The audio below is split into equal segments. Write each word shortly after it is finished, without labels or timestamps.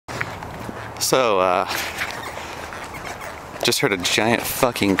So, just heard a giant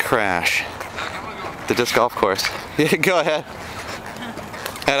fucking crash. The disc golf course. Yeah, go ahead.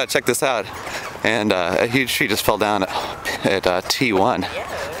 I gotta check this out. And a huge tree just fell down at T1.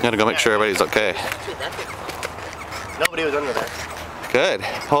 Gotta go make sure everybody's okay. Nobody was under there. Good.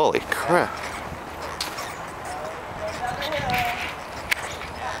 Holy crap.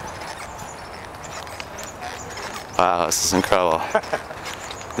 Wow, this is incredible.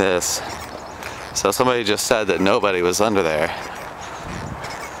 This. So somebody just said that nobody was under there.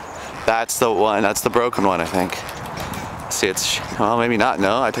 That's the one, that's the broken one, I think. See, it's, well, maybe not,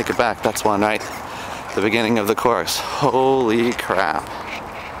 no, I take it back. That's one right at the beginning of the course. Holy crap.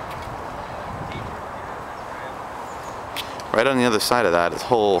 Right on the other side of that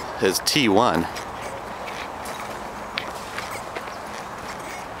is T1.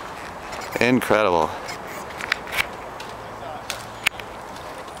 Incredible.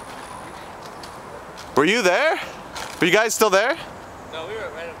 Were you there? Were you guys still there? No, we were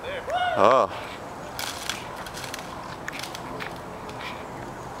right up there. Oh.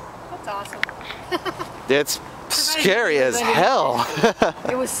 That's awesome. It's scary as hell.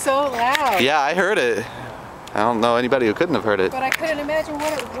 It was so loud. Yeah, I heard it. I don't know anybody who couldn't have heard it. But I couldn't imagine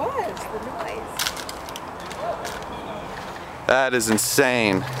what it was, the noise. That is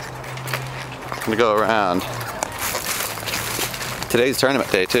insane. I'm gonna go around. Today's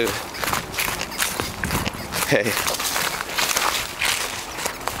tournament day too. Hey. Is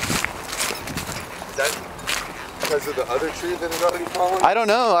that because of the other tree that had already fallen? I don't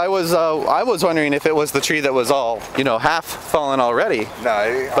know. I was wondering if it was the tree that was all, you know, half fallen already.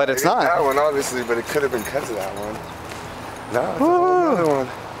 No, but it's not. That one, obviously, but it could have been because of that one. No, it's another one.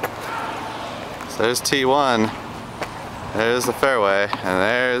 So there's T1. There's the fairway, and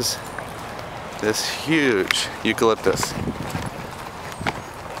there's this huge eucalyptus.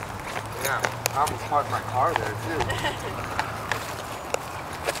 Yeah, I almost parked my car there too.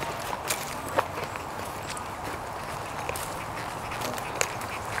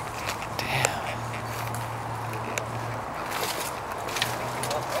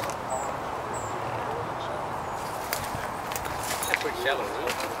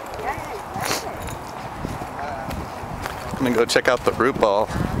 I'm gonna go check out the root ball.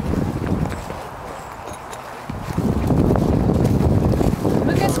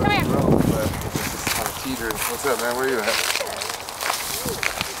 Lucas, come here. What's up, man? Where you at?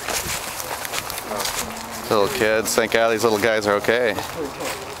 Little kids, thank God these little guys are okay.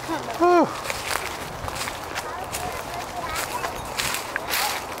 Whew.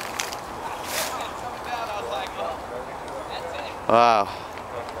 Wow.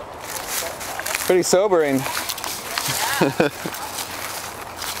 Pretty sobering.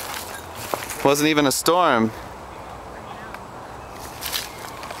 Wasn't even a storm.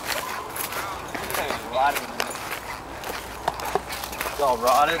 It's all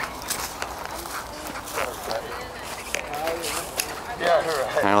rotted. Yeah,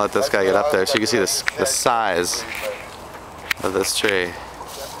 right. I'm gonna let this guy get up there so you can see the size of this tree.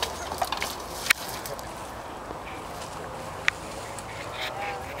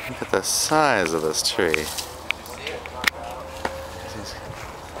 Look at the size of this tree.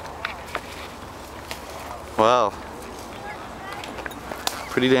 Well,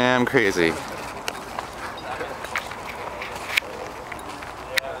 pretty damn crazy.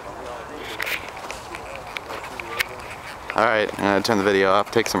 Alright, I'm gonna turn the video off,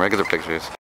 take some regular pictures.